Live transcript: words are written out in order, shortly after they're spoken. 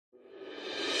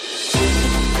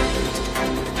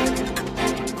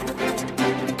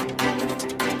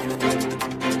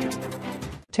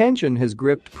Tension has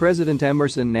gripped President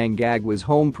Emmerson Mnangagwa's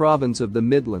home province of the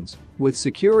Midlands, with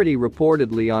security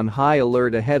reportedly on high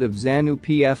alert ahead of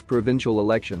ZANU-PF provincial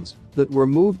elections that were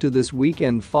moved to this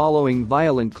weekend following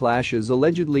violent clashes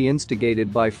allegedly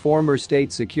instigated by former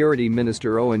State Security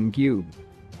Minister Owen Ncube.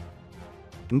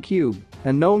 Ncube,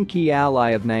 a known key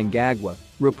ally of Mnangagwa,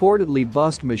 reportedly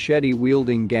bussed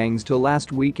machete-wielding gangs to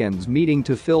last weekend's meeting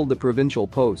to fill the provincial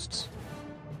posts.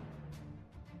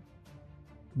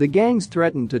 The gangs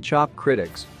threatened to chop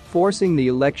critics, forcing the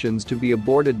elections to be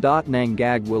aborted.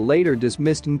 Mnangagwa later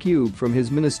dismissed Ncube from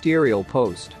his ministerial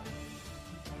post.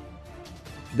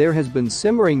 There has been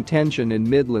simmering tension in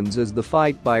Midlands as the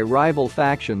fight by rival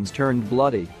factions turned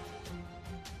bloody.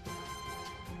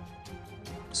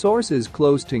 Sources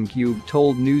close to Ncube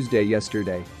told Newsday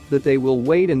yesterday that they will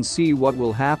wait and see what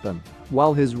will happen,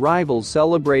 while his rivals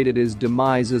celebrated his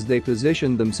demise as they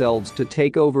positioned themselves to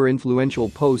take over influential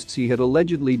posts he had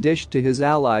allegedly dished to his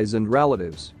allies and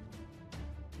relatives.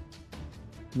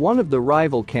 One of the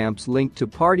rival camps linked to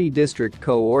party district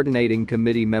coordinating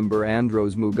committee member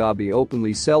Andros Mugabe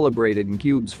openly celebrated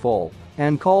Ncube's fall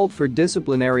and called for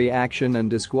disciplinary action and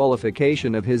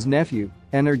disqualification of his nephew,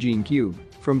 Energy Ncube,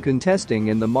 from contesting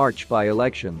in the March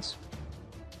by-elections.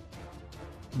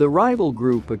 The rival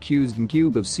group accused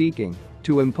Ncube of seeking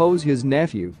to impose his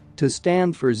nephew to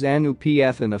stand for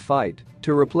ZANU-PF in a fight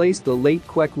to replace the late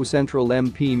Kwekwe Central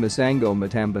MP Masango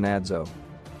Mtambanadzo.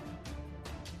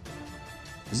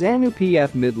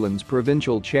 ZANU-PF Midlands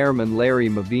Provincial Chairman Larry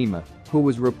Mavima, who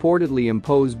was reportedly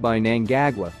imposed by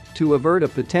Mnangagwa to avert a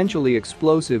potentially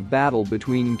explosive battle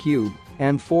between Ncube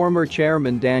and former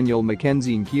Chairman Daniel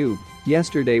Mackenzie Ncube,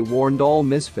 yesterday warned all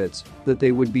misfits that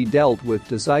they would be dealt with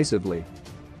decisively.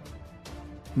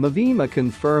 Mavima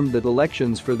confirmed that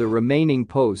elections for the remaining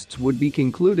posts would be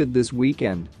concluded this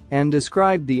weekend and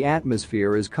described the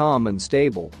atmosphere as calm and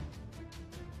stable.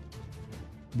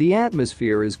 "The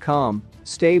atmosphere is calm,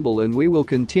 stable, and we will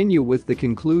continue with the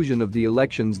conclusion of the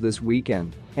elections this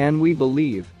weekend, and we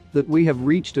believe that we have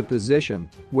reached a position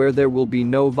where there will be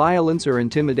no violence or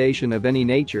intimidation of any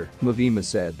nature," Mavima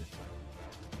said.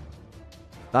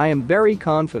 "I am very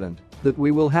confident that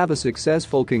we will have a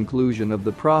successful conclusion of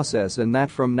the process and that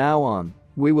from now on,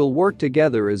 we will work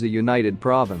together as a united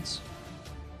province."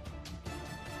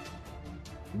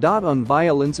 On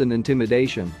violence and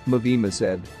intimidation, Mavima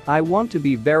said, "I want to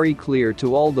be very clear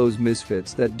to all those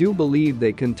misfits that do believe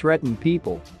they can threaten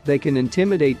people, they can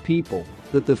intimidate people,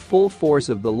 that the full force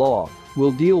of the law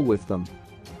will deal with them.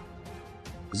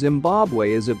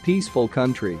 Zimbabwe is a peaceful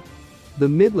country. The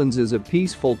Midlands is a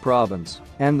peaceful province,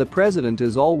 and the president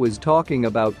is always talking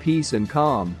about peace and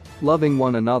calm, loving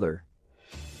one another.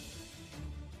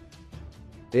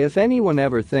 If anyone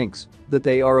ever thinks that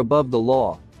they are above the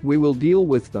law, we will deal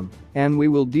with them, and we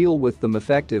will deal with them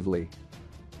effectively.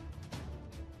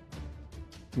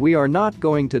 We are not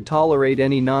going to tolerate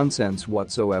any nonsense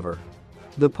whatsoever.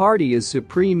 The party is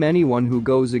supreme. Anyone who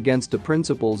goes against the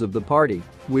principles of the party,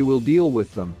 we will deal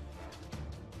with them."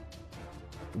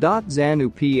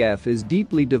 ZANU-PF is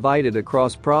deeply divided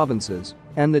across provinces,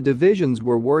 and the divisions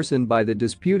were worsened by the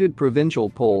disputed provincial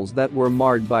polls that were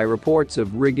marred by reports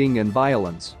of rigging and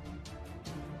violence.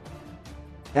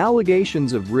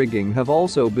 Allegations of rigging have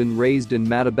also been raised in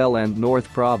Matabeleland North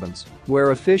Province,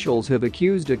 where officials have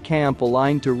accused a camp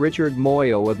aligned to Richard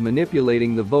Moyo of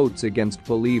manipulating the votes against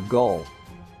Polive Gall.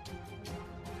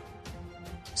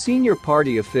 Senior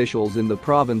party officials in the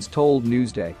province told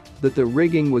Newsday that the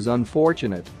rigging was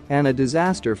unfortunate and a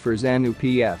disaster for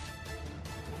ZANU-PF.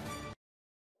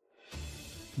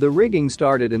 The rigging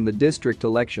started in the district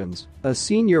elections, a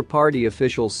senior party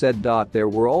official said. There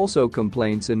were also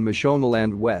complaints in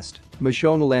Mashonaland West,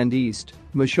 Mashonaland East,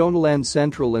 Mashonaland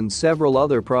Central and several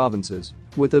other provinces,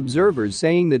 with observers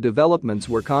saying the developments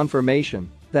were confirmation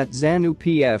that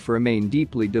ZANU-PF remain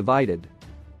deeply divided.